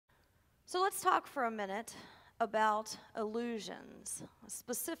So let's talk for a minute about illusions,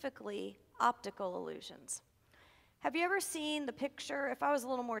 specifically optical illusions. Have you ever seen the picture? If I was a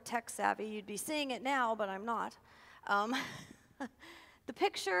little more tech savvy, you'd be seeing it now, but I'm not. The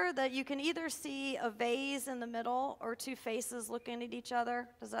picture that you can either see a vase in the middle or two faces looking at each other.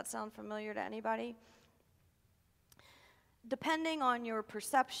 Does that sound familiar to anybody? Depending on your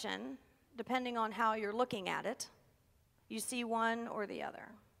perception, depending on how you're looking at it, you see one or the other.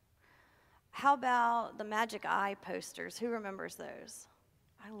 How about the Magic Eye posters? Who remembers those?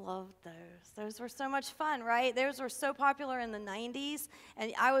 I loved those. Those were so much fun, right? Those were so popular in the 90s,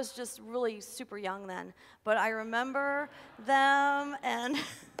 and I was just really super young then. But I remember them, and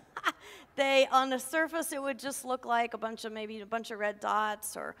they, on the surface, it would just look like maybe a bunch of red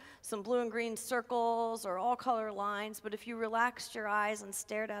dots or some blue and green circles or all color lines. But if you relaxed your eyes and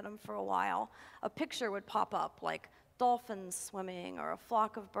stared at them for a while, a picture would pop up like dolphins swimming or a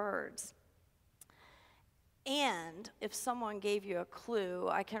flock of birds. And if someone gave you a clue,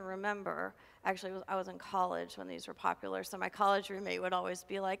 I can remember, actually I was in college when these were popular, so my college roommate would always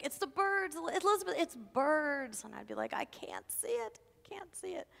be like, "It's the birds, Elizabeth, it's birds." And I'd be like, "I can't see it, can't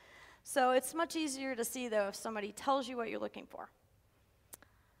see it." So it's much easier to see, though, if somebody tells you what you're looking for.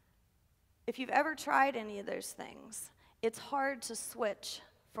 If you've ever tried any of those things, it's hard to switch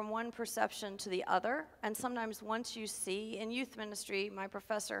from one perception to the other. And sometimes once you see, in youth ministry, my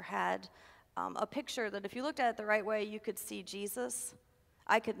professor had a picture that if you looked at it the right way, you could see Jesus.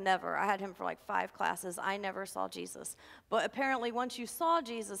 I could never. I had him for like 5 classes. I never saw Jesus. But apparently once you saw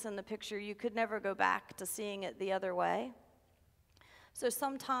Jesus in the picture, you could never go back to seeing it the other way. So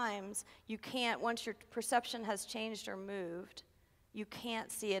sometimes you can't, once your perception has changed or moved, you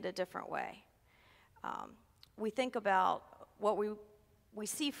can't see it a different way. We think about what we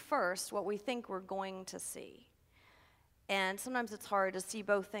see first, what we think we're going to see. And sometimes it's hard to see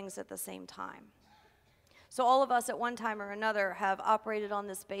both things at the same time. So all of us at one time or another have operated on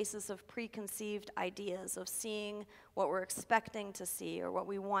this basis of preconceived ideas, of seeing what we're expecting to see or what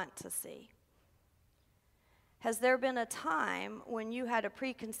we want to see. Has there been a time when you had a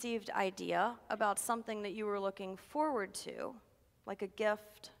preconceived idea about something that you were looking forward to, like a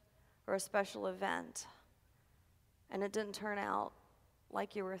gift or a special event, and it didn't turn out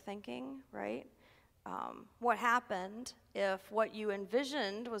like you were thinking, right? What happened if what you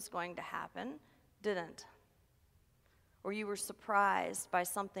envisioned was going to happen didn't? Or you were surprised by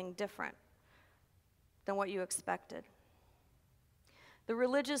something different than what you expected? The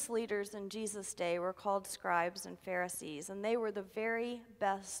religious leaders in Jesus' day were called scribes and Pharisees, and they were the very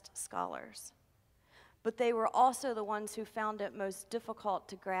best scholars. But they were also the ones who found it most difficult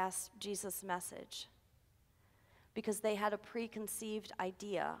to grasp Jesus' message because they had a preconceived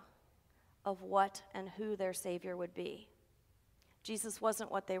idea of what and who their Savior would be. Jesus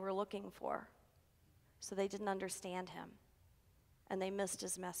wasn't what they were looking for, so they didn't understand him, and they missed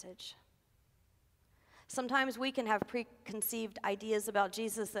his message. Sometimes we can have preconceived ideas about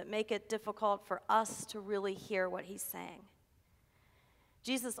Jesus that make it difficult for us to really hear what he's saying.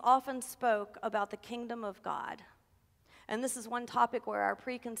 Jesus often spoke about the kingdom of God, and this is one topic where our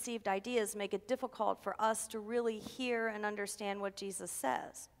preconceived ideas make it difficult for us to really hear and understand what Jesus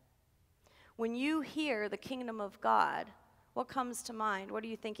says. When you hear the kingdom of God, what comes to mind? What are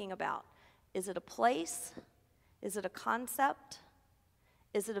you thinking about? Is it a place? Is it a concept?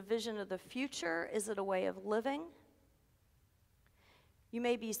 Is it a vision of the future? Is it a way of living? You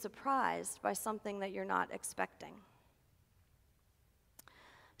may be surprised by something that you're not expecting.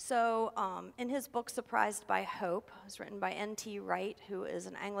 So in his book, Surprised by Hope, it was written by N.T. Wright, who is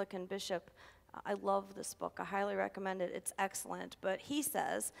an Anglican bishop. I love this book. I highly recommend it. It's excellent. But he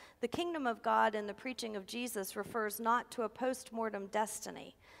says, the kingdom of God in the preaching of Jesus refers not to a post-mortem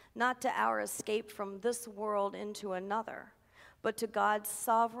destiny, not to our escape from this world into another, but to God's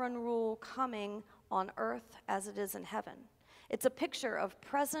sovereign rule coming on earth as it is in heaven. It's a picture of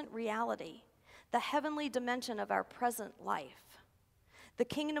present reality, the heavenly dimension of our present life. The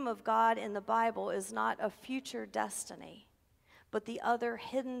kingdom of God in the Bible is not a future destiny, but the other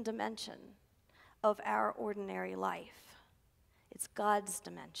hidden dimension of our ordinary life. It's God's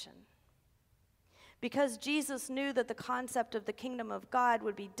dimension. Because Jesus knew that the concept of the kingdom of God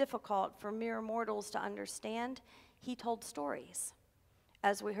would be difficult for mere mortals to understand, he told stories.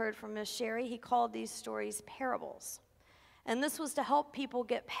 As we heard from Miss Sherry, he called these stories parables. And this was to help people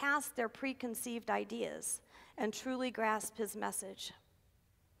get past their preconceived ideas and truly grasp his message.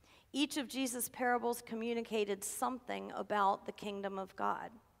 Each of Jesus' parables communicated something about the kingdom of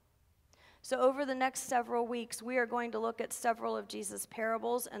God. So over the next several weeks, we are going to look at several of Jesus'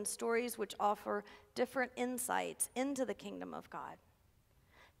 parables and stories which offer different insights into the kingdom of God.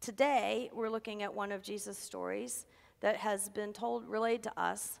 Today, we're looking at one of Jesus' stories that has been relayed to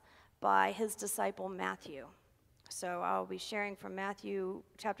us by his disciple Matthew. So I'll be sharing from Matthew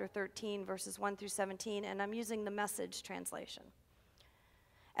chapter 13, verses 1 through 17, and I'm using the Message translation.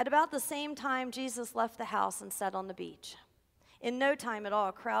 At about the same time, Jesus left the house and sat on the beach. In no time at all,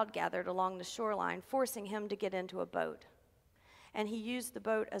 a crowd gathered along the shoreline, forcing him to get into a boat. And he used the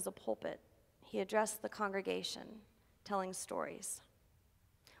boat as a pulpit. He addressed the congregation, telling stories.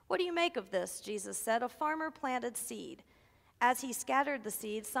 "What do you make of this?" Jesus said. "A farmer planted seed. As he scattered the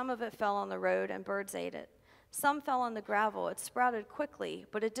seed, some of it fell on the road and birds ate it. Some fell on the gravel. It sprouted quickly,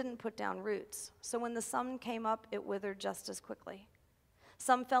 but it didn't put down roots. So when the sun came up, it withered just as quickly.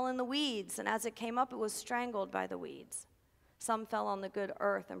 Some fell in the weeds, and as it came up, it was strangled by the weeds. Some fell on the good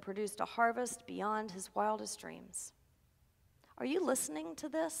earth and produced a harvest beyond his wildest dreams." Are you listening to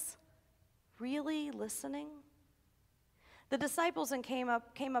this? Really listening? The disciples came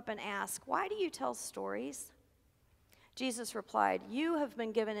up and asked, "Why do you tell stories?" Jesus replied, "You have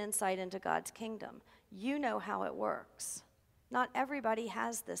been given insight into God's kingdom. You know how it works. Not everybody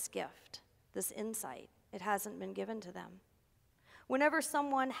has this gift, this insight. It hasn't been given to them. Whenever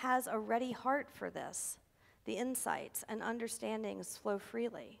someone has a ready heart for this, the insights and understandings flow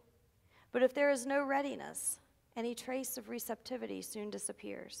freely. But if there is no readiness, any trace of receptivity soon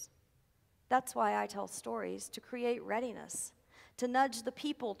disappears. That's why I tell stories, to create readiness, to nudge the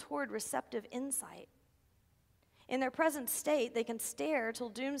people toward receptive insight. In their present state, they can stare till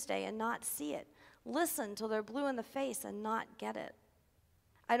doomsday and not see it, listen till they're blue in the face and not get it.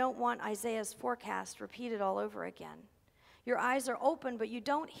 I don't want Isaiah's forecast repeated all over again. Your eyes are open, but you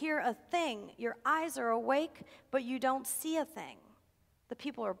don't hear a thing. Your eyes are awake, but you don't see a thing. The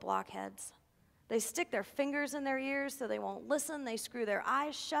people are blockheads. They stick their fingers in their ears so they won't listen. They screw their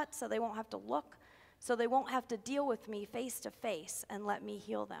eyes shut so they won't have to look, so they won't have to deal with me face to face and let me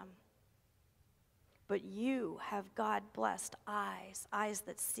heal them. But you have God-blessed eyes, eyes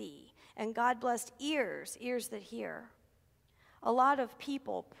that see, and God-blessed ears, ears that hear. A lot of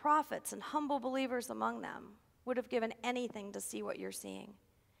people, prophets and humble believers among them, would have given anything to see what you're seeing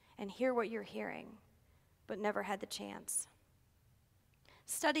and hear what you're hearing, but never had the chance.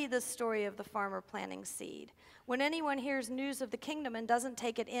 Study this story of the farmer planting seed. When anyone hears news of the kingdom and doesn't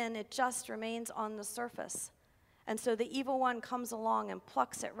take it in, it just remains on the surface. And so the evil one comes along and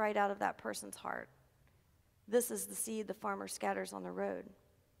plucks it right out of that person's heart. This is the seed the farmer scatters on the road.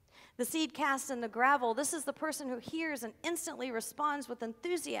 The seed cast in the gravel, this is the person who hears and instantly responds with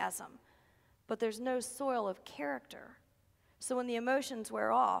enthusiasm. But there's no soil of character. So when the emotions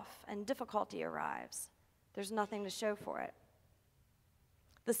wear off and difficulty arrives, there's nothing to show for it.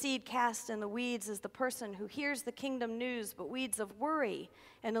 The seed cast in the weeds is the person who hears the kingdom news, but weeds of worry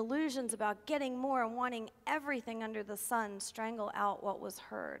and illusions about getting more and wanting everything under the sun strangle out what was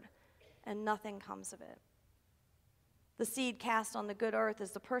heard, and nothing comes of it. The seed cast on the good earth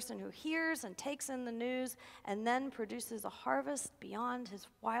is the person who hears and takes in the news and then produces a harvest beyond his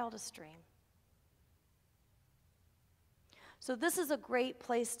wildest dream. So this is a great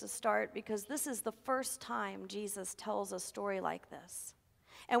place to start because this is the first time Jesus tells a story like this.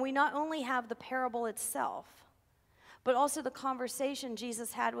 And we not only have the parable itself, but also the conversation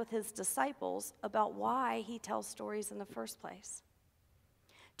Jesus had with his disciples about why he tells stories in the first place.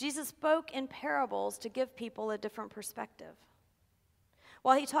 Jesus spoke in parables to give people a different perspective.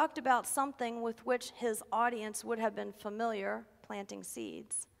 While he talked about something with which his audience would have been familiar, planting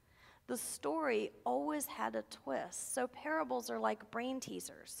seeds, the story always had a twist. So parables are like brain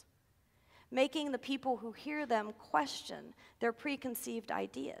teasers, making the people who hear them question their preconceived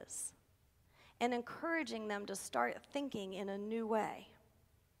ideas and encouraging them to start thinking in a new way,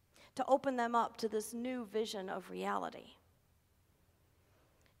 to open them up to this new vision of reality.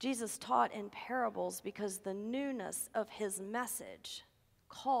 Jesus taught in parables because the newness of his message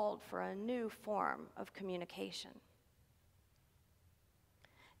called for a new form of communication.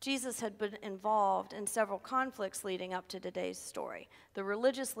 Jesus had been involved in several conflicts leading up to today's story. The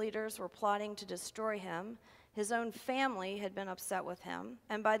religious leaders were plotting to destroy him. His own family had been upset with him.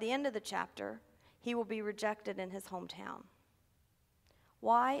 And by the end of the chapter, he will be rejected in his hometown.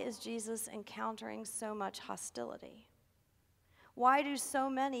 Why is Jesus encountering so much hostility? Why do so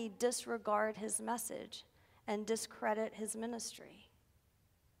many disregard his message and discredit his ministry?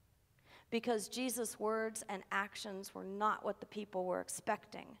 Because Jesus' words and actions were not what the people were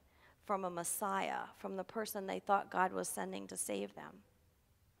expecting from a Messiah, from the person they thought God was sending to save them.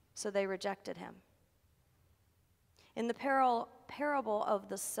 So they rejected him. In the parable of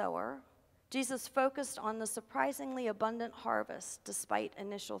the sower, Jesus focused on the surprisingly abundant harvest despite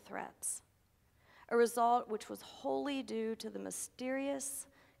initial threats, a result which was wholly due to the mysterious,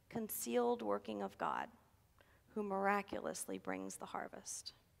 concealed working of God, who miraculously brings the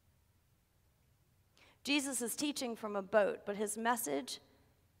harvest. Jesus is teaching from a boat, but his message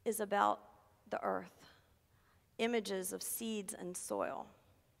is about the earth, images of seeds and soil.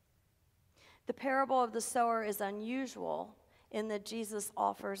 The parable of the sower is unusual in that Jesus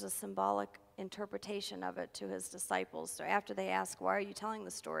offers a symbolic interpretation of it to his disciples. So after they ask, "Why are you telling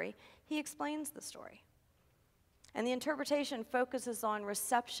the story?" he explains the story. And the interpretation focuses on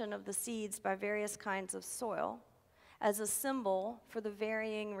reception of the seeds by various kinds of soil as a symbol for the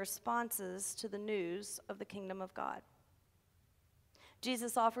varying responses to the news of the kingdom of God.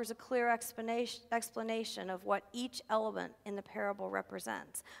 Jesus offers a clear explanation of what each element in the parable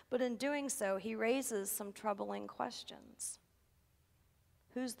represents. But in doing so, he raises some troubling questions.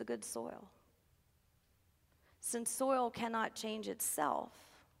 Who's the good soil? Since soil cannot change itself,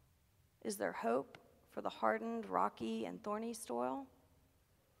 is there hope for the hardened, rocky, and thorny soil?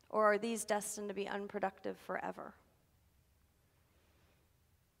 Or are these destined to be unproductive forever?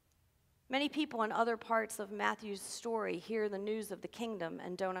 Many people in other parts of Matthew's story hear the news of the kingdom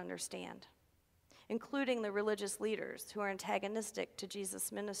and don't understand, including the religious leaders who are antagonistic to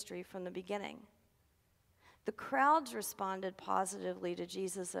Jesus' ministry from the beginning. The crowds responded positively to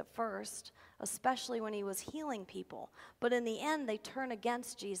Jesus at first, especially when he was healing people, but in the end they turn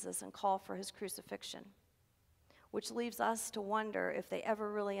against Jesus and call for his crucifixion, which leaves us to wonder if they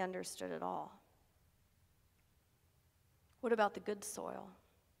ever really understood it all. What about the good soil?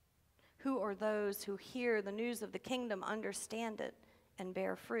 Who are those who hear the news of the kingdom, understand it, and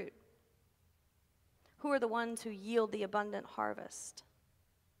bear fruit? Who are the ones who yield the abundant harvest?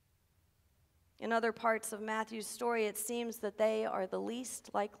 In other parts of Matthew's story, it seems that they are the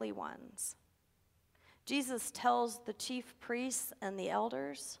least likely ones. Jesus tells the chief priests and the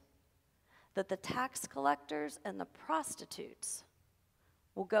elders that the tax collectors and the prostitutes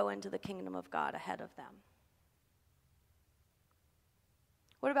will go into the kingdom of God ahead of them.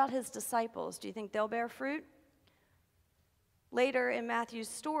 What about his disciples? Do you think they'll bear fruit? Later in Matthew's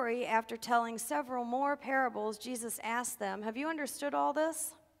story, after telling several more parables, Jesus asked them, "Have you understood all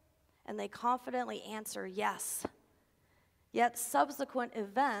this?" And they confidently answer, "Yes." Yet subsequent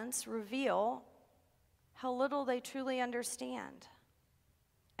events reveal how little they truly understand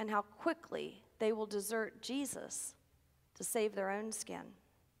and how quickly they will desert Jesus to save their own skin.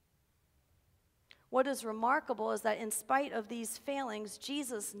 What is remarkable is that in spite of these failings,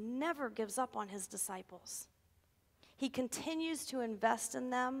 Jesus never gives up on his disciples. He continues to invest in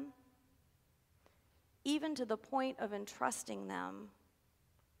them, even to the point of entrusting them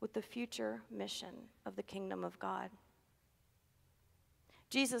with the future mission of the kingdom of God.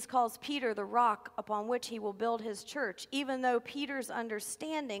 Jesus calls Peter the rock upon which he will build his church, even though Peter's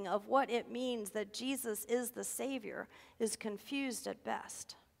understanding of what it means that Jesus is the Savior is confused at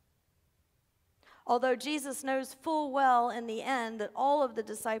best. Although Jesus knows full well in the end that all of the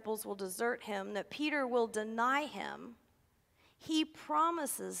disciples will desert him, that Peter will deny him, he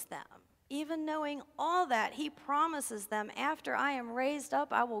promises them, even knowing all that, he promises them, "After I am raised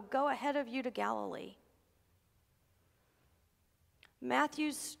up, I will go ahead of you to Galilee."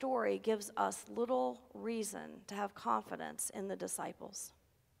 Matthew's story gives us little reason to have confidence in the disciples,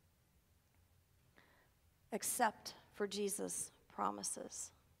 except for Jesus'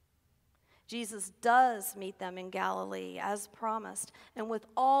 promises. Jesus does meet them in Galilee as promised, and with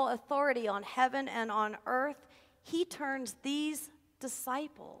all authority on heaven and on earth, he turns these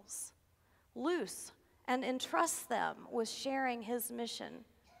disciples loose and entrusts them with sharing his mission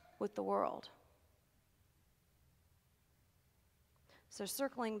with the world. So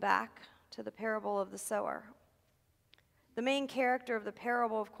circling back to the parable of the sower, the main character of the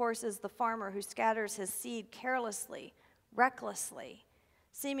parable, of course, is the farmer who scatters his seed carelessly, recklessly,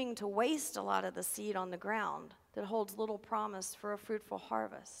 seeming to waste a lot of the seed on the ground that holds little promise for a fruitful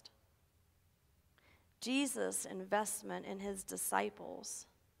harvest. Jesus' investment in his disciples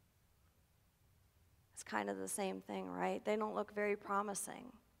is kind of the same thing, right? They don't look very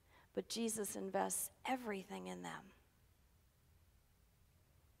promising, but Jesus invests everything in them.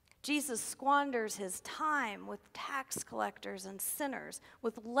 Jesus squanders his time with tax collectors and sinners,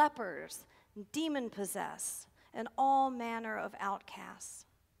 with lepers, demon-possessed, and all manner of outcasts.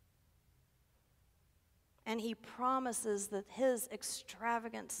 And he promises that his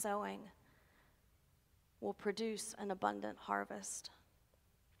extravagant sowing will produce an abundant harvest.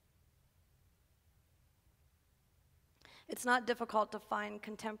 It's not difficult to find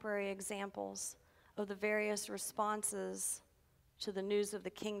contemporary examples of the various responses to the news of the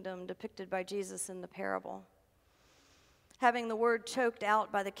kingdom depicted by Jesus in the parable. Having the word choked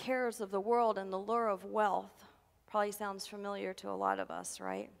out by the cares of the world and the lure of wealth probably sounds familiar to a lot of us,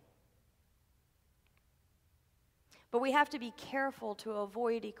 right? But we have to be careful to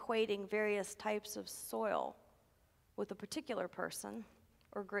avoid equating various types of soil with a particular person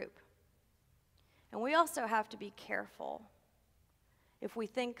or group. And we also have to be careful if we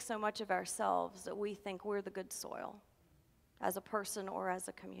think so much of ourselves that we think we're the good soil as a person or as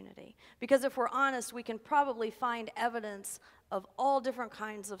a community. Because if we're honest, we can probably find evidence of all different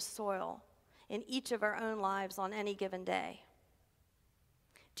kinds of soil in each of our own lives on any given day.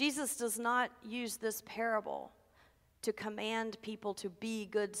 Jesus does not use this parable to command people to be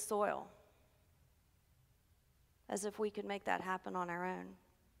good soil, as if we could make that happen on our own.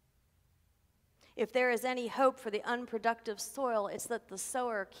 If there is any hope for the unproductive soil, it's that the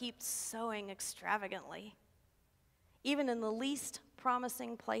sower keeps sowing extravagantly, even in the least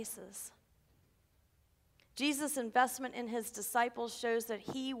promising places. Jesus' investment in his disciples shows that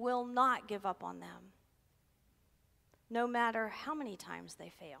he will not give up on them, no matter how many times they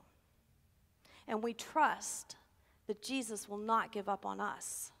fail. And we trust that Jesus will not give up on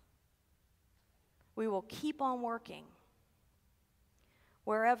us. We will keep on working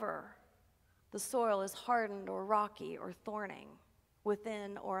wherever the soil is hardened or rocky or thorning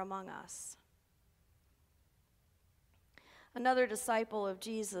within or among us. Another disciple of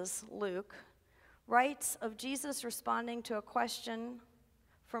Jesus, Luke, writes of Jesus responding to a question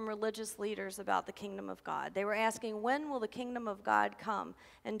from religious leaders about the kingdom of God. They were asking, when will the kingdom of God come?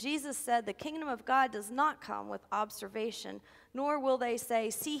 And Jesus said, the kingdom of God does not come with observation, nor will they say,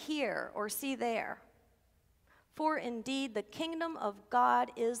 see here or see there. For indeed, the kingdom of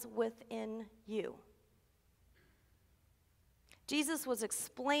God is within you. Jesus was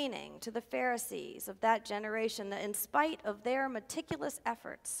explaining to the Pharisees of that generation that in spite of their meticulous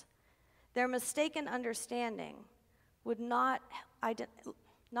efforts, their mistaken understanding would not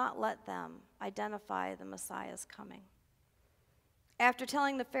let them identify the Messiah's coming. After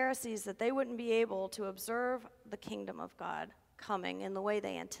telling the Pharisees that they wouldn't be able to observe the kingdom of God coming in the way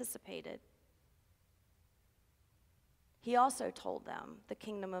they anticipated, he also told them the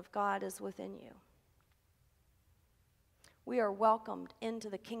kingdom of God is within you. We are welcomed into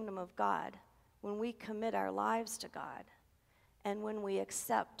the kingdom of God when we commit our lives to God and when we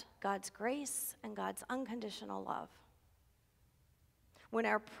accept God's grace and God's unconditional love. When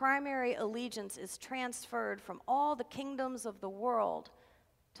our primary allegiance is transferred from all the kingdoms of the world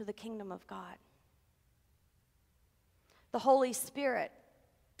to the kingdom of God. The Holy Spirit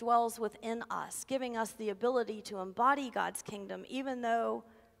dwells within us, giving us the ability to embody God's kingdom, even though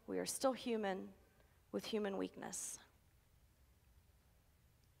we are still human with human weakness.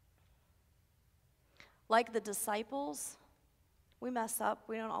 Like the disciples, we mess up.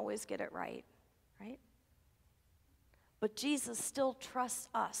 We don't always get it right? But Jesus still trusts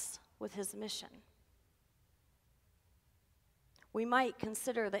us with his mission. We might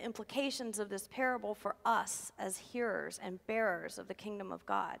consider the implications of this parable for us as hearers and bearers of the kingdom of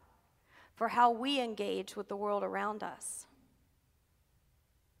God, for how we engage with the world around us.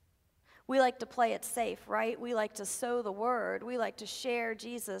 We like to play it safe, right? We like to sow the word. We like to share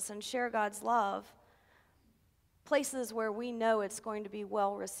Jesus and share God's love, places where we know it's going to be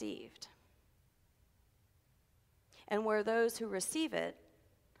well received, and where those who receive it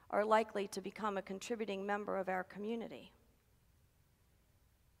are likely to become a contributing member of our community.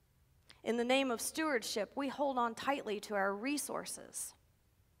 In the name of stewardship, we hold on tightly to our resources,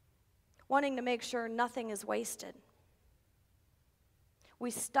 wanting to make sure nothing is wasted.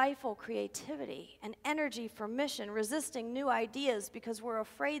 We stifle creativity and energy for mission, resisting new ideas because we're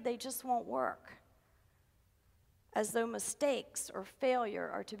afraid they just won't work, as though mistakes or failure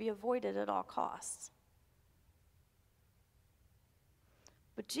are to be avoided at all costs.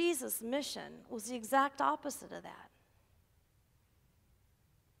 But Jesus' mission was the exact opposite of that.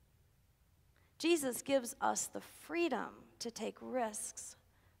 Jesus gives us the freedom to take risks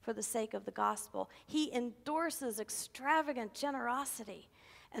for the sake of the gospel. He endorses extravagant generosity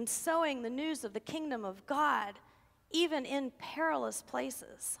and sowing the news of the kingdom of God, even in perilous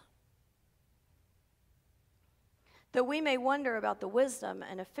places. Though we may wonder about the wisdom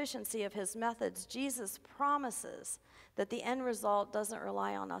and efficiency of his methods, Jesus promises that the end result doesn't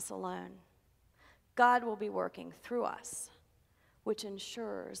rely on us alone. God will be working through us, which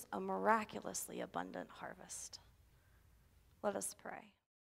ensures a miraculously abundant harvest. Let us pray.